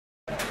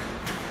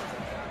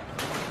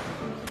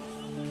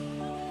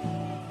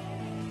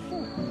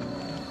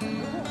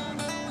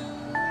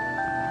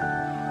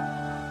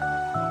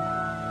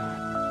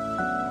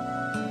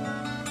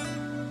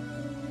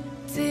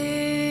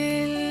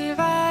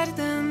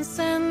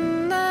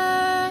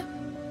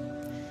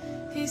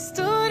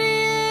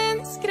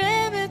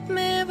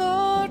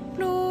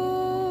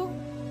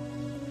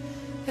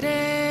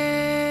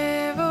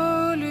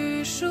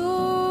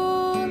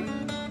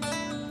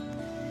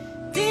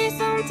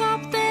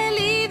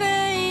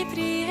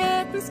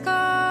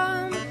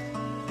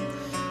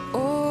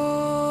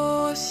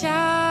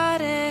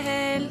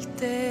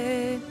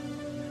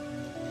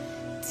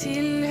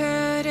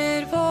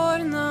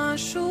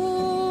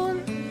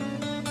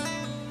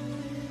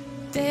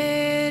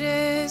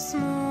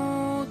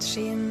mot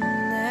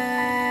skinnet.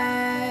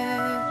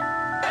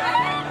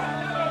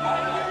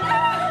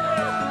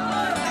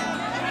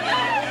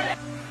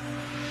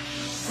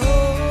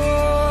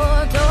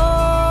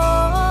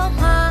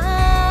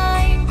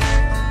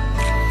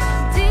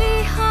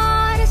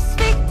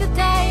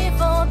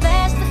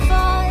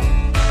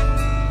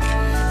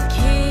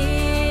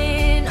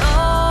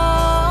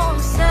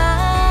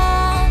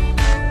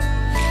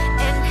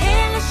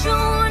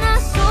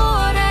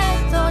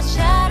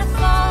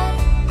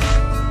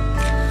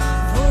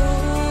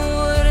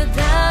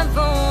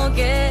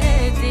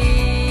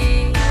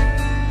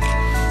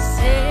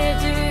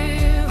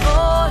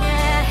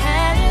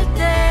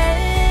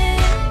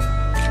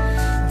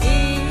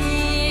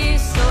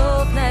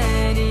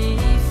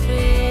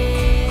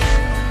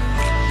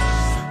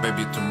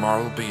 Maybe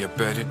tomorrow will be a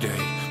better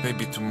day.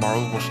 Maybe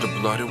tomorrow wash the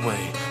blood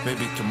away.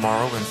 Maybe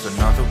tomorrow ends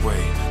another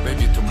way.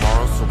 Maybe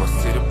tomorrow so I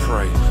sit and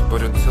pray.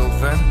 But until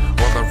then,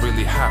 all I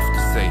really have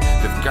to say,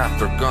 they've got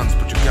their guns,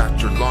 but you got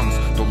your lungs.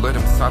 Don't let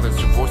them silence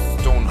your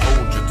voices, don't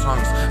hold your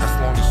tongues. As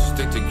long as you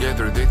stay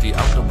together, they're the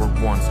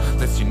outnumbered ones.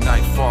 Let's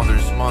unite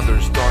fathers,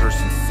 mothers, daughters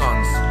and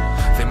sons.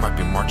 They might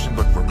be marching,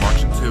 but we're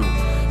marching too.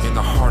 In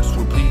the hearts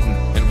we're bleeding,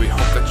 and we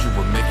hope that you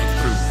will make it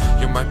through.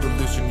 You might be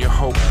losing your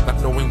hope,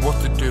 not knowing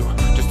what to do.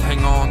 Just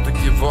hang on, don't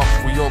give up,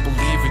 we all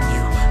believe in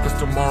you. Cause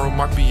tomorrow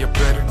might be a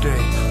better day.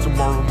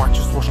 Tomorrow might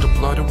just wash the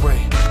blood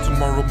away.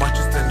 Tomorrow might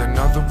just end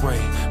another way.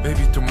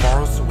 Maybe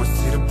tomorrow so we'll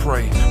sit and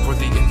pray for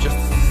the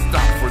injustice to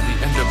stop, for the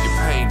end of your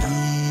pain.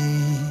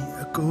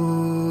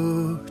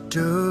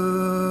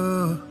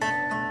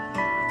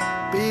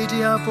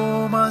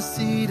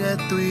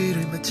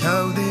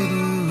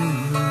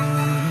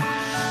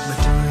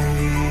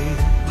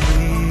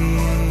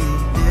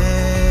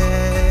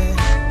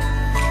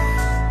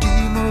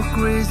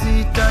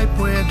 Crazy type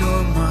where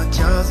do my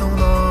chas on